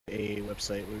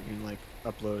website where you can like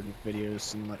upload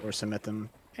videos and or submit them,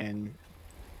 and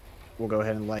we'll go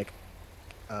ahead and like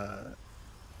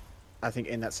I think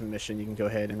in that submission you can go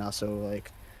ahead and also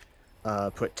like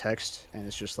put text, and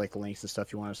it's just like links and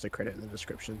stuff you want us to credit in the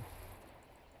description.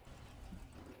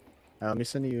 Let me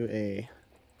send you a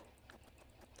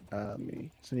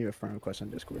friend request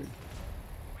on Discord.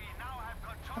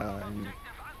 And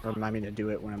remind me to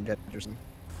do it when I'm dead or something.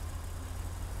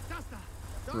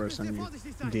 Or send you,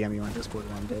 DM you on Discord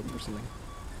when I'm dead or something.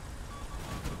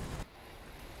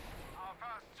 Our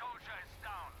first soldier is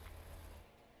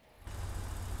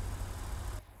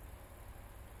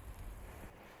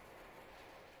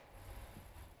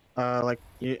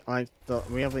down.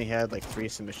 We only had like 3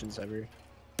 submissions ever.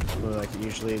 Where, like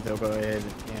usually they'll go ahead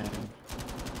and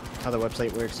how the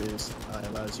website works is it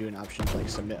allows you an option to like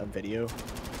submit a video,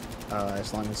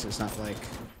 as long as it's not like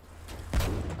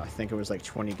I think it was like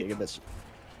 20 gigabits.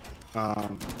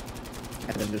 And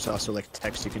then there's also like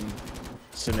text you can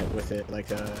submit with it, like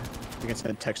you can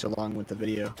send text along with the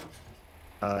video,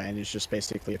 and it's just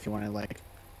basically if you want to like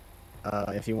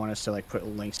if you want us to like put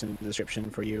links in the description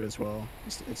for you as well,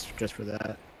 it's just for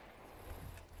that.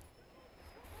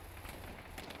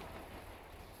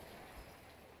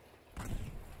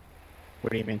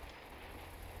 What do you mean?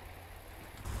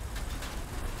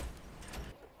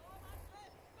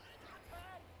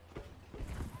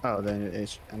 Oh, then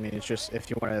it's, I mean, it's just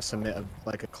if you want to submit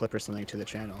like a clip or something to the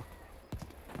channel.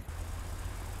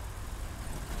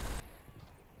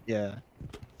 Yeah.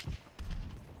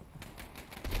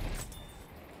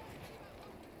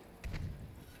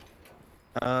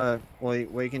 Well,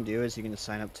 what you can do is you can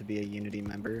sign up to be a Unity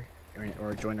member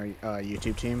or join our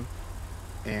YouTube team.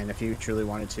 And if you truly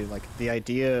wanted to, like, the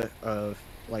idea of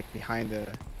like behind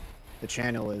the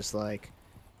channel is like,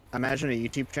 imagine a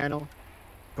YouTube channel,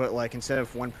 but like instead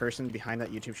of one person behind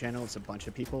that YouTube channel, it's a bunch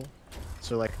of people.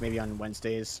 So like maybe on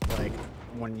Wednesdays, like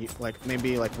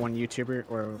maybe like one YouTuber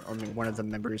or one of the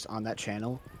members on that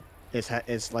channel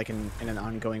is like in an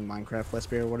ongoing Minecraft Let's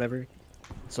Play or whatever.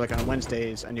 So like on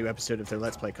Wednesdays, a new episode of their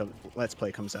Let's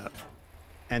Play comes out,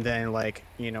 and then like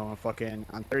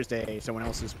on Thursday,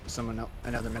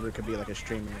 another member could be like a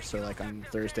streamer. So like on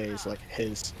Thursdays, like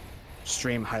his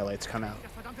stream highlights come out.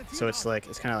 So it's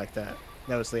kind of like that.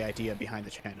 That was the idea behind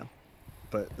the channel,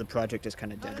 but the project is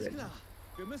kind of dead right now.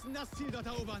 Wir müssen das Ziel dort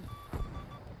erobern.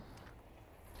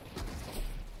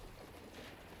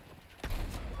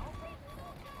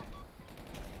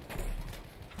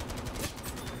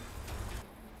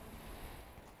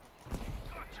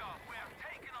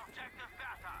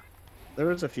 There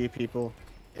was a few people.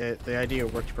 The idea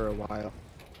worked for a while,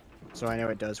 so I know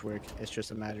it does work. It's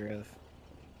just a matter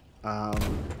of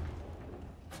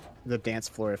the dance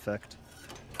floor effect.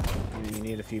 You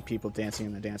need a few people dancing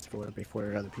on the dance floor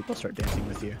before other people start dancing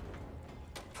with you.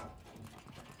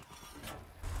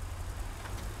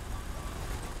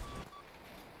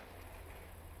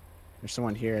 There's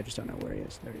someone here, I just don't know where he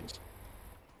is. There he is.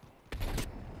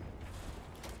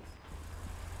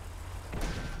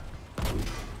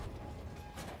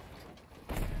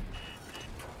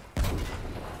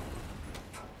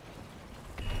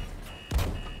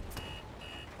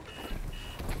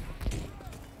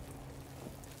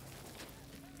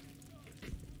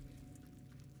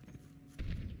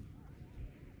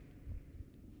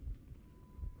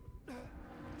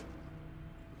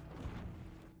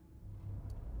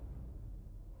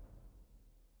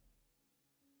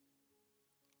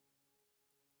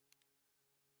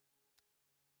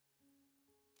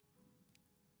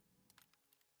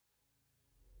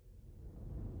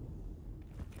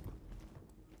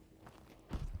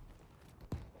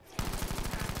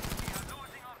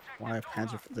 Why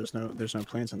Panzer? There's no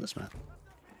planes on this map.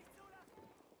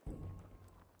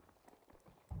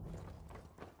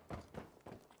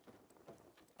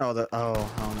 Oh, I don't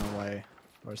know why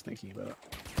I was thinking about.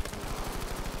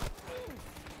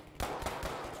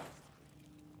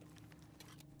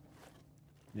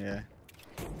 Yeah.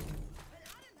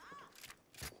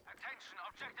 Attention,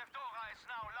 objective Dora is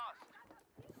now lost.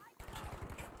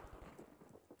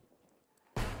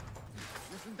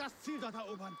 Wir müssen das Ziel dort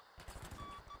erobern.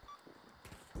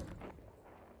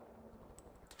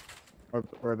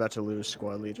 We're about to lose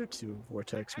squad leader to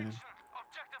Vortex, man.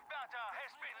 Objective Bertha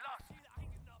has been lost.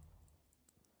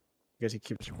 Because he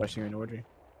keeps requesting an order.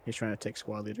 He's trying to take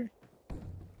squad leader.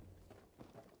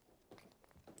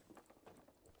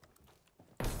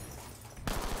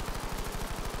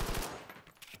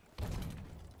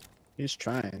 He's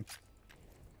trying.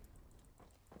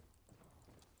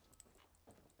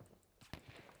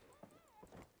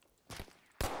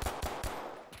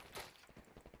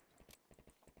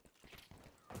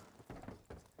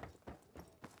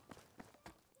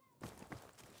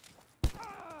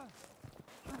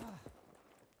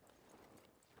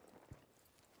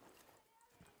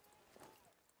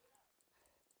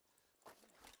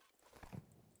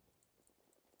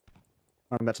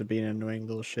 I'm about to be an annoying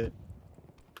little shit.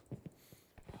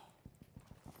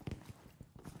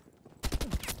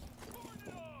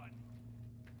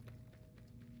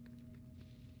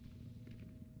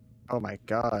 Oh my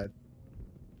god.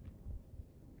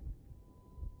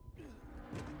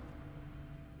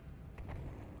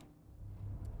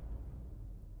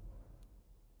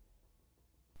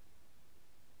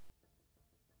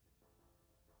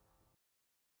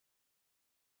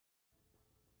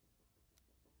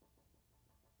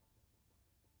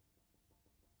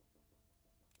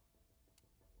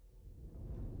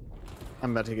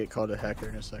 I'm about to get called a hacker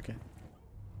in a second.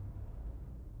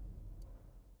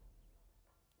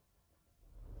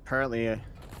 Apparently, I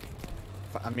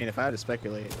mean, if I had to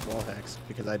speculate, wall hacks,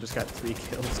 because I just got 3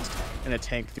 kills in a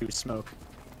tank through smoke.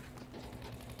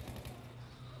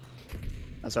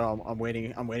 That's all. I'm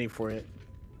waiting. I'm waiting for it.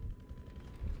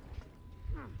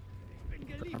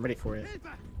 I'm ready for it.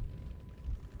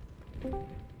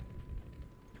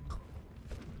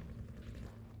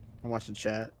 I'm watching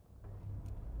chat.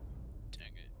 Dang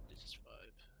it, this is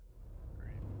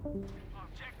 5.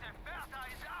 Objective Bertha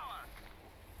is ours.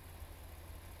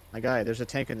 My guy, there's a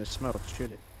tank in the smoke.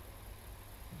 Shoot it.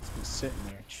 It's been sitting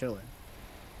there, chilling.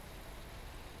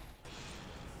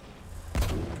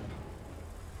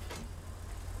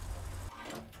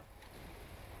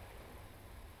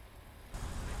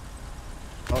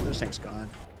 Oh, this thing's gone.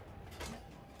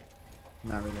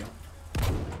 Not really.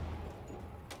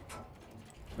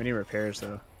 We need repairs,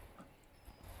 though.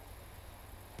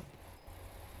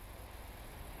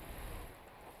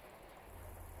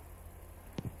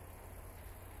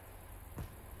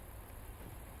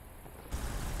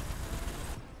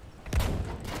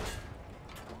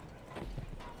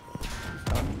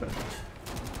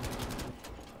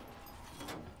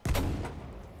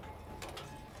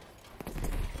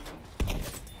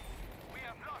 We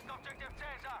have lost objective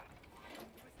Caesar.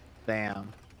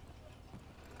 Damn.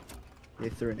 They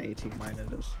threw an 18 mine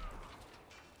at us.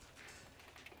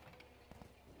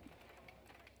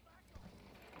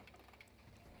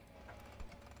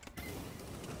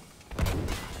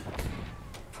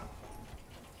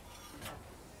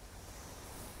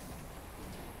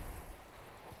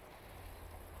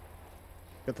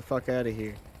 Get the fuck out of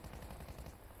here.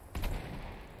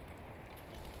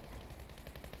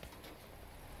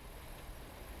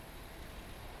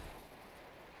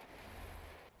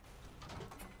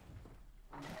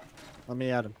 Let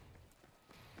me at him.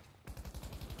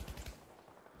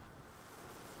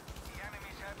 The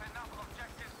enemies have enough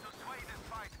objectives to sway this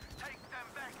fight. Take them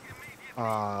back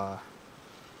immediately.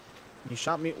 He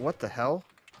shot me. What the hell?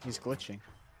 He's glitching.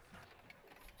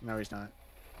 No, he's not.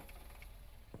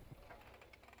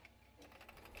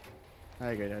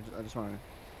 Alright, good. I just want to.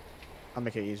 I'll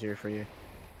make it easier for you.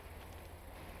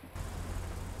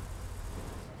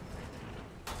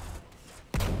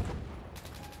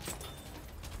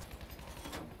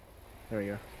 There we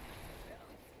go.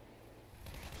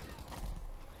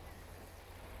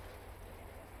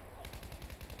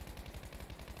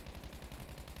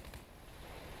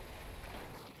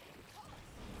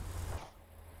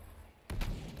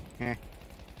 Eh.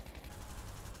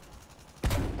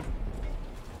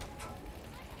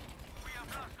 We have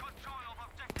lost control of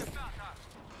objective Bertha.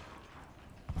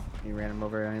 You ran him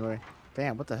over anyway.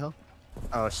 Damn, what the hell?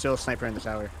 Oh, still a sniper in the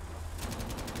tower.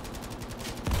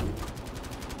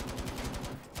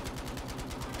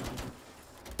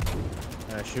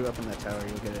 Shoot up in that tower,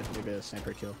 you'll get a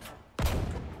sniper kill.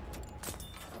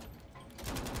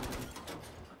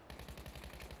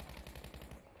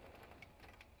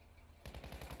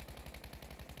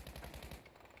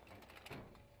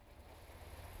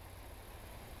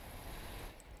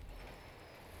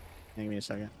 Give me a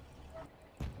second.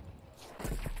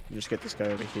 Just get this guy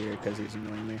over here because he's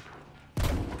annoying me.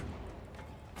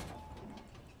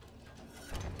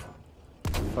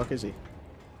 Fuck is he?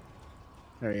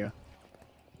 There you go.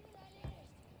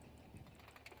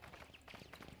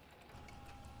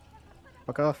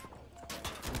 Fuck off.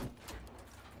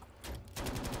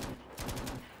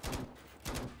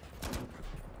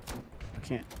 I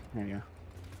can't. There you go.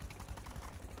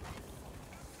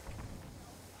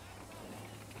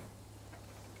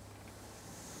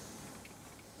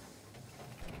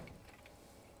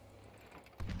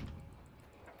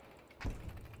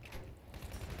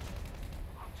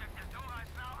 Objective Dora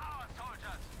is now ours,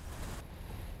 soldiers.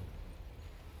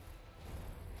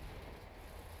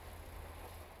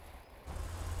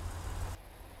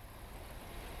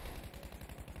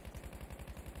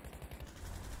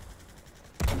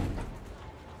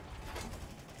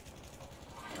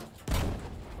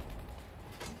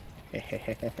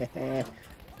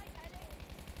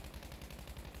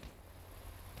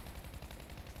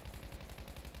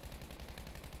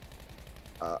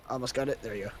 Almost got it.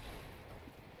 There you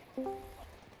go.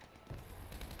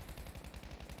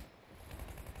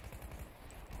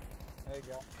 There you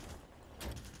go.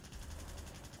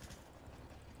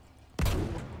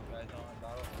 Guys on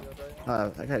battlefield right now?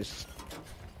 That guy's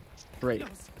straight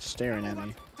staring at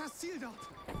me. Das Ziel dort!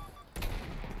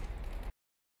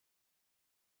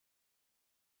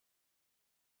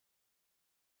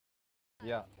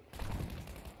 Yeah.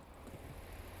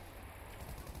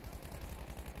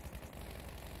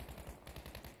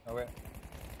 Okay.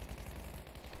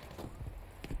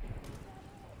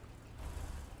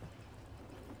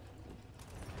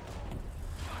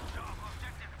 Good job.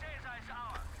 Objective Caesar is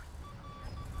ours.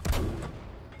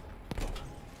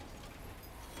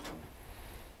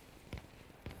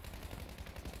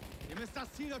 Ihr müsst das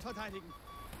Ziel dort verteidigen.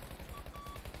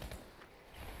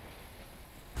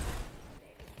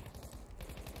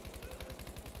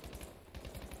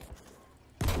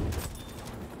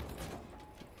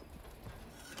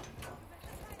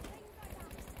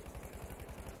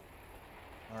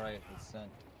 Alright, it's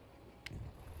sent.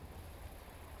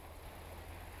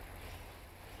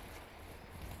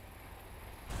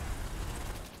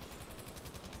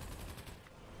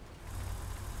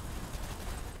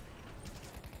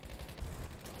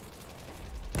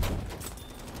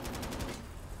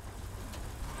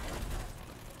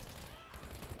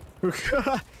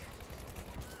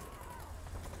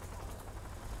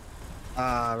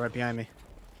 Right behind me.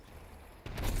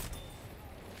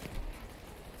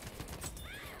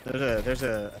 There's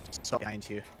a assault behind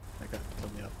you. That got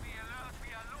killed me up. Be alert. We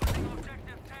are losing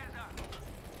objective Caesar.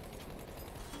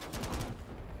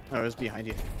 Oh, it was behind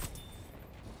you.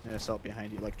 An assault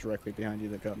behind you, like directly behind you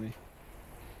that got me.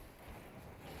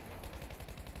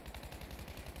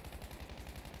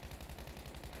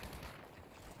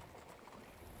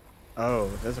 Oh,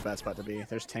 that's a bad spot to be.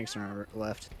 There's tanks on our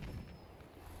left.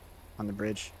 On the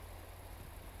bridge.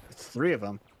 3 of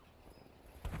them.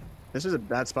 This is a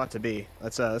bad spot to be.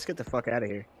 Let's get the fuck out of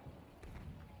here.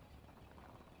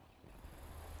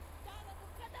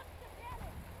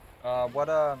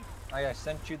 I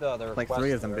sent you the request. Like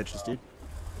 3 of them there, bitches, dude.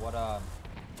 What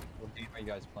game are you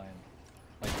guys playing?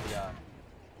 Like the Stay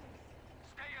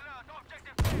alert.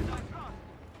 Objective Caesar is lost.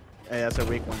 Hey, that's a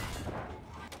weak one.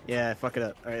 Yeah, fuck it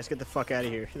up. Alright, let's get the fuck out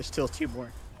of here. There's still 2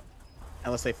 more.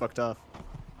 Unless they fucked off.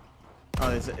 Oh,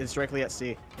 it's directly at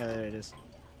sea. Yeah, there it is.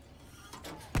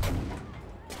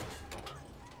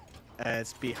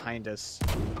 It's behind us.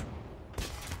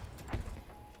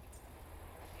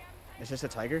 Is this a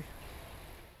tiger?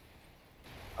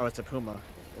 Oh, it's a puma.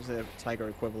 It's a tiger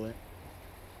equivalent.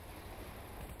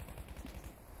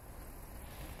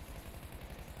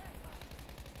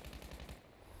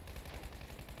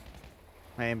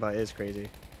 My aimbot is crazy.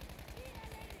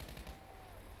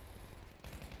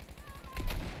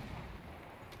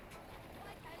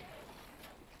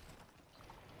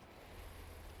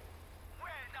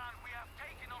 Well done. We have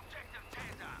taken objective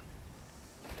Caesar.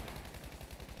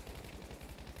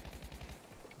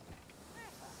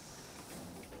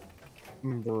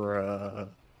 Bruh.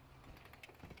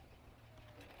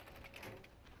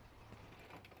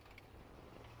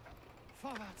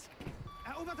 Vorwärts!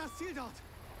 Erobert das Ziel dort!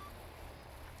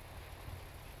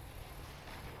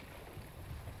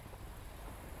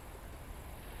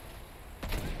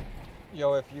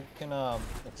 Yo, if you can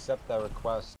accept that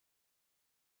request.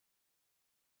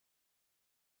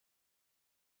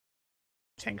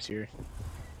 Tanks here.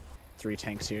 3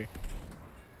 tanks here.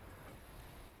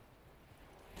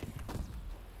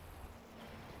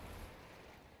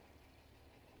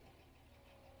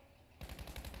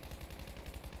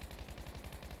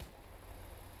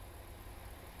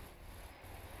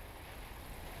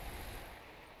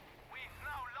 We've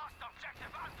now lost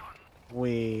objective Anton.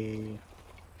 We.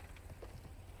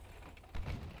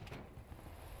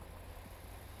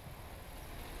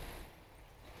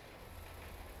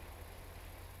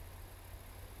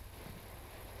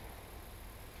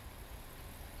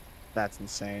 That's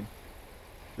insane.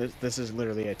 This is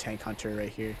literally a tank hunter right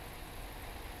here.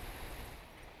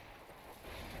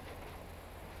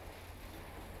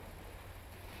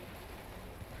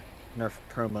 Nerf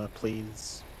Chroma,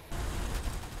 please.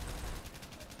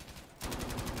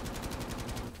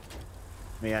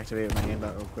 Let me activate my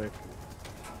aimbot real quick.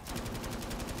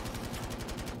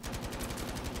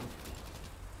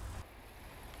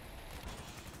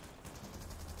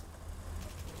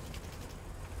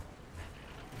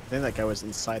 I think that guy was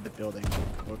inside the building. Keep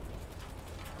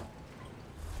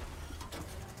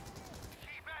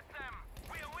at them.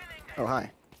 We are winning this. Oh,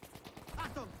 hi.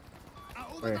 Achtung!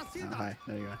 Erobert Where? das Ziel Oh, dort! hi.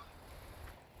 There you go.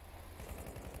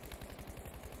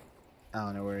 I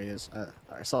don't know where he is.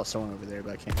 I saw someone over there,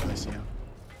 but I can't really see him.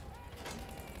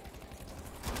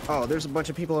 Oh, there's a bunch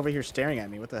of people over here staring at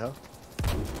me. What the hell?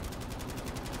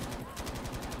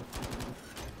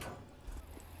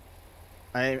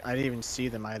 I didn't even see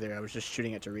them either. I was just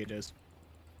shooting at Doritos.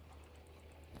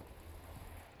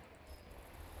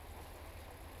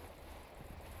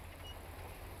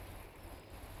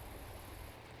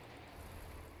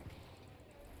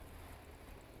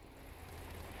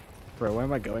 Bro, where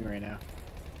am I going right now?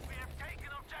 We have taken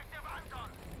objective Anton.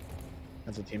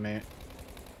 That's a teammate.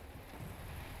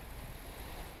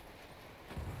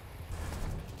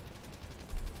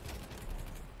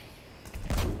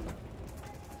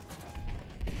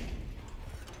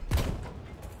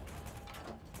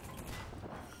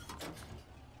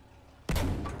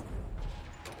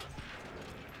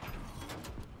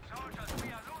 Soldiers, we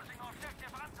are losing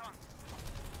objective Anton.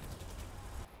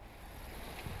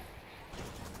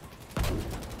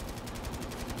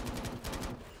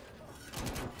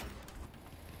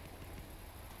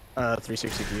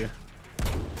 360 to you.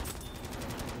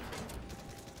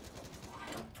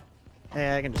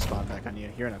 Hey, I can just spawn back on you.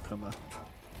 You're in a Puma.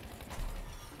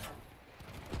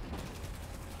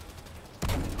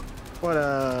 What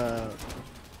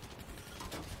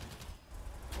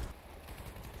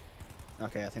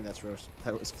Okay, I think that's roast.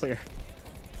 That was clear.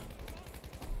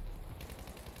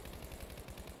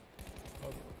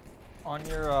 On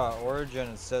your origin,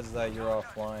 it says that you're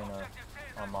offline, or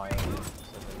on my end, it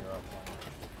says that you're offline.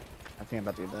 I think I'm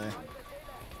about to die.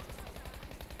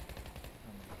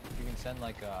 If you can send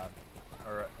like a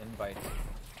or invite,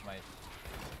 might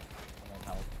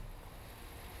help.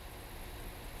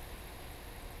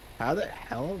 How the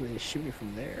hell did they shoot me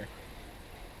from there?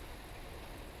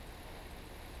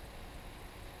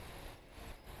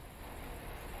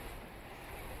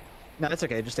 No, that's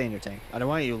okay. Just stay in your tank. I don't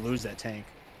want you to lose that tank.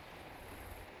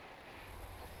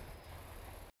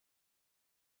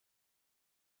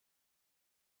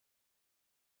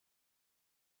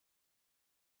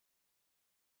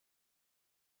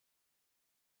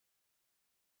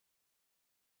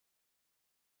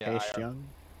 Yeah, Hey, Young.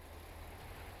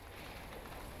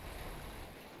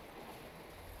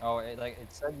 oh, it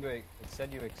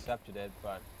said you accepted it,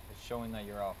 but it's showing that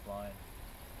you're offline.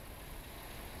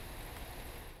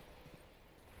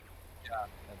 Yeah,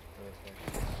 that's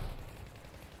perfect.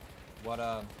 What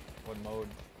mode?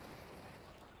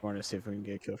 I want to see if we can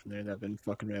get a kill from there. That'd been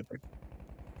fucking epic.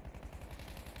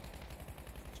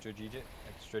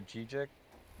 Strategic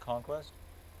conquest.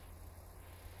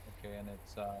 Okay, and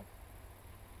it's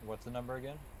what's the number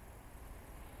again?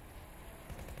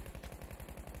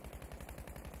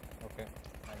 Okay,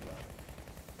 I got it.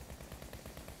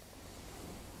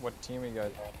 What team are you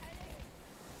guys on?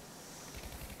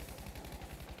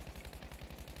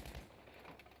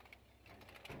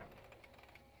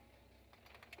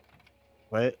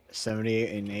 What?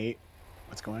 78 and 8?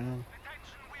 What's going on?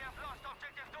 Attention, we have lost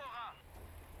objective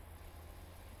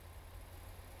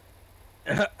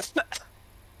Dora.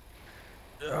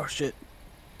 Oh shit.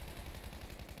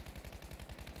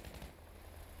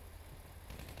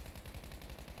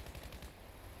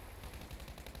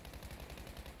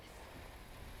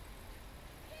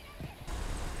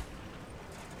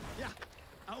 Ja,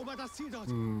 erobert das Ziel dort.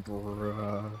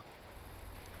 Bruh.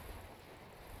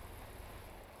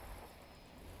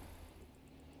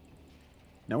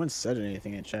 No one said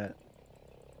anything in chat.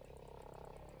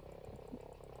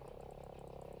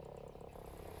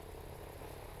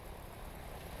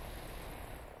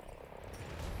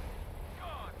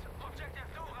 Good. Objective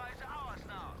Dora is ours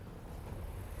now.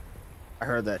 I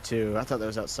heard that too. I thought that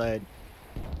was outside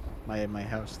my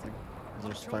house thing.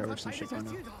 There's Schon fireworks and shit verteidigt going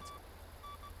das on. Ziel dort.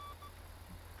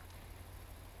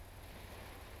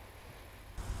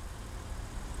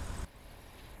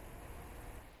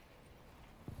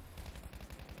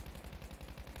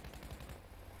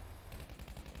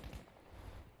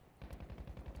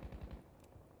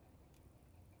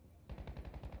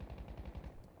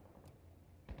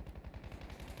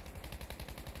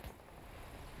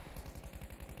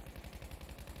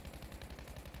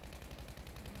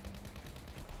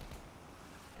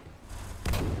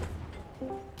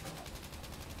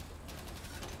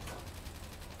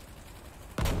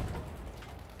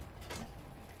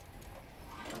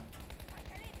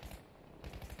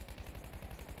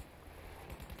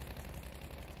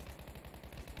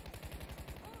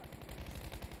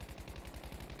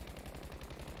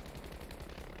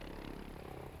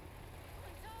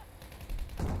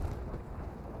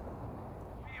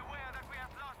 Be aware that we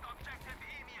have lost objective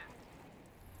Emil.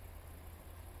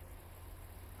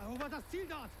 Erobert das Ziel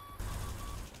dort.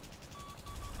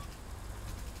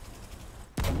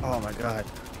 Oh my god.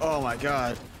 Oh my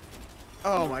god.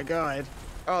 Oh my god.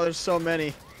 Oh, there's so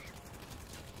many.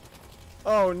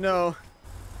 Oh no.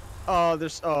 Oh,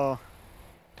 there's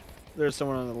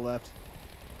someone on the left.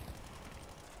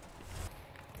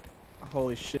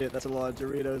 Holy shit, that's a lot of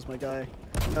Doritos, my guy.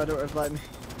 No, don't revive me.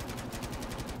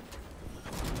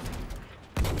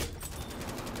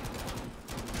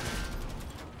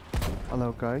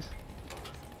 Hello guys.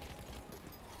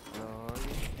 Hello,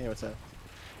 Hey, what's up?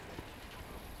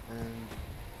 and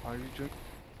are you drink?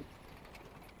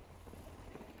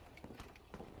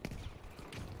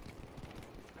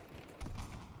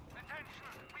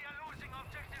 Attention, we are losing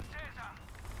objective Caesar.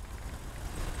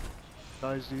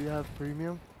 Guys, do you have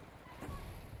premium?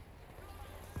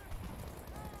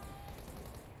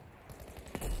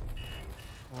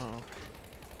 Oh.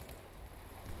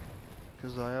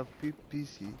 Because I have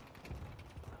PC.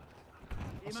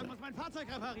 Jemand muss mein Fahrzeug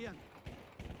reparieren.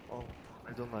 Oh,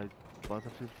 I don't like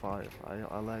Battlefield 5.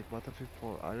 I like Battlefield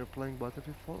 4. Are you playing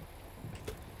Battlefield 4?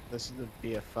 This is the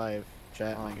BF5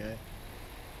 chat, my guy.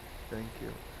 Thank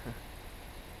you.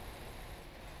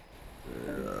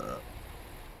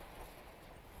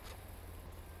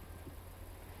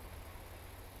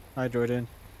 Hi, Jordan.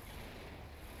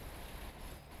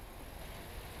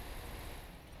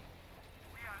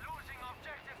 We are losing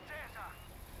objective Caesar.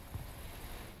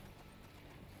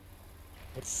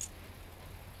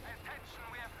 Attention,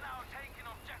 we have now taken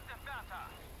objective Bertha.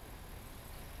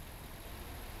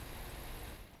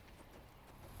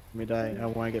 Let me die. I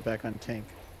want to get back on tank.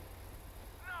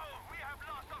 No, we have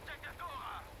lost objective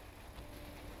Dora.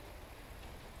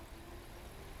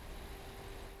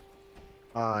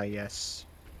 Ah, yes.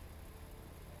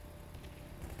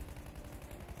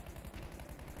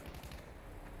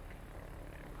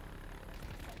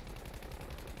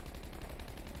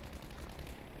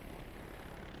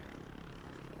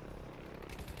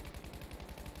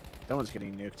 That one's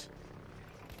getting nuked.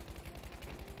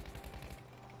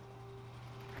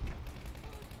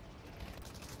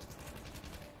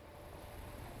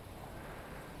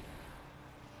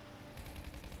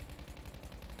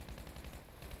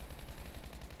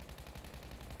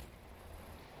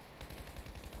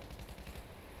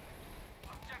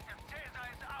 Objective Caesar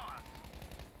is ours.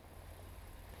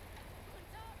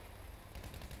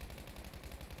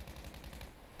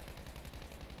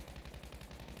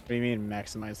 What do you mean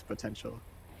maximize the potential?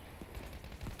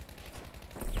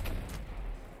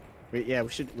 Yeah, we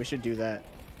should do that.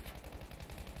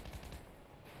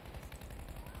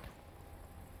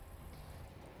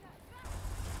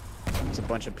 There's a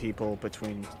bunch of people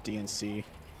between D and C.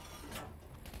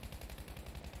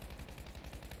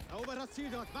 Erober das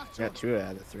Ziel dort. Macht We schon. got 2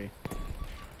 out of the 3.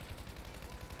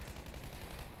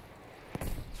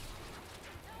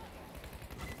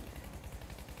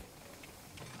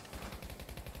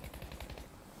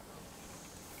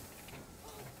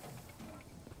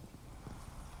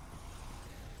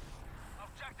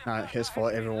 Objective Not his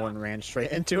fault, everyone ran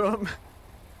straight into him.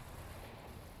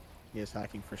 He is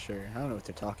hacking for sure. I don't know what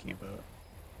they're talking about.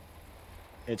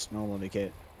 It's normal to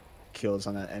get kills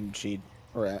on an MG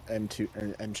or a M2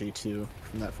 or MG2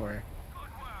 from that far. Good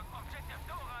work. Objective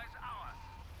Dora is ours.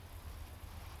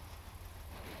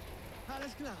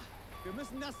 Alles klar. Wir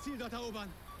müssen das Ziel dort erobern.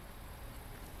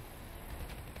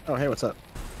 Oh, hey, what's up?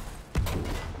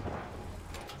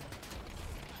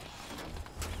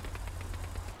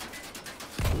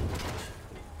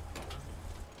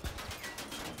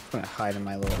 I'm gonna hide in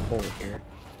my little hole here.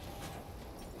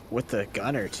 With the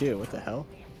gunner, too. What the hell?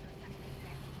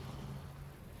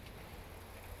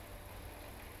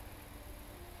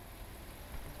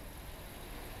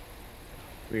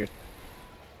 Weird.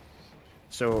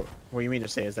 So, what you mean to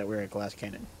say is that we're a glass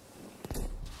cannon?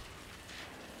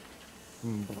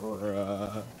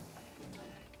 Bruh.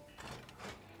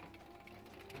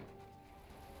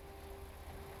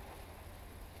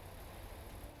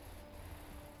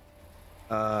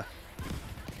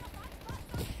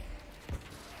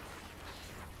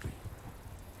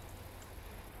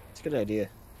 It's a good idea.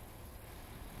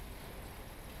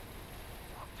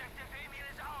 Objective Emil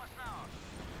is ours now.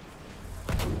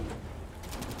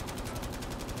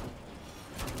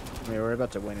 I mean, we're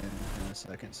about to win in a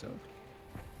second, so.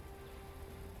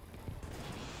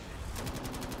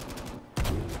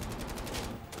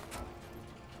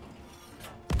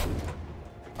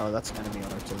 Oh, that's enemy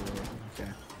artillery. Okay.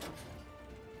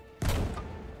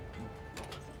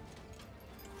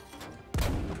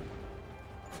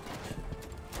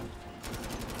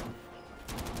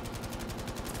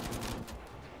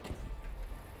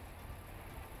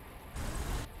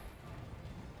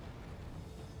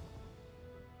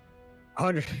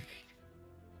 Hundred.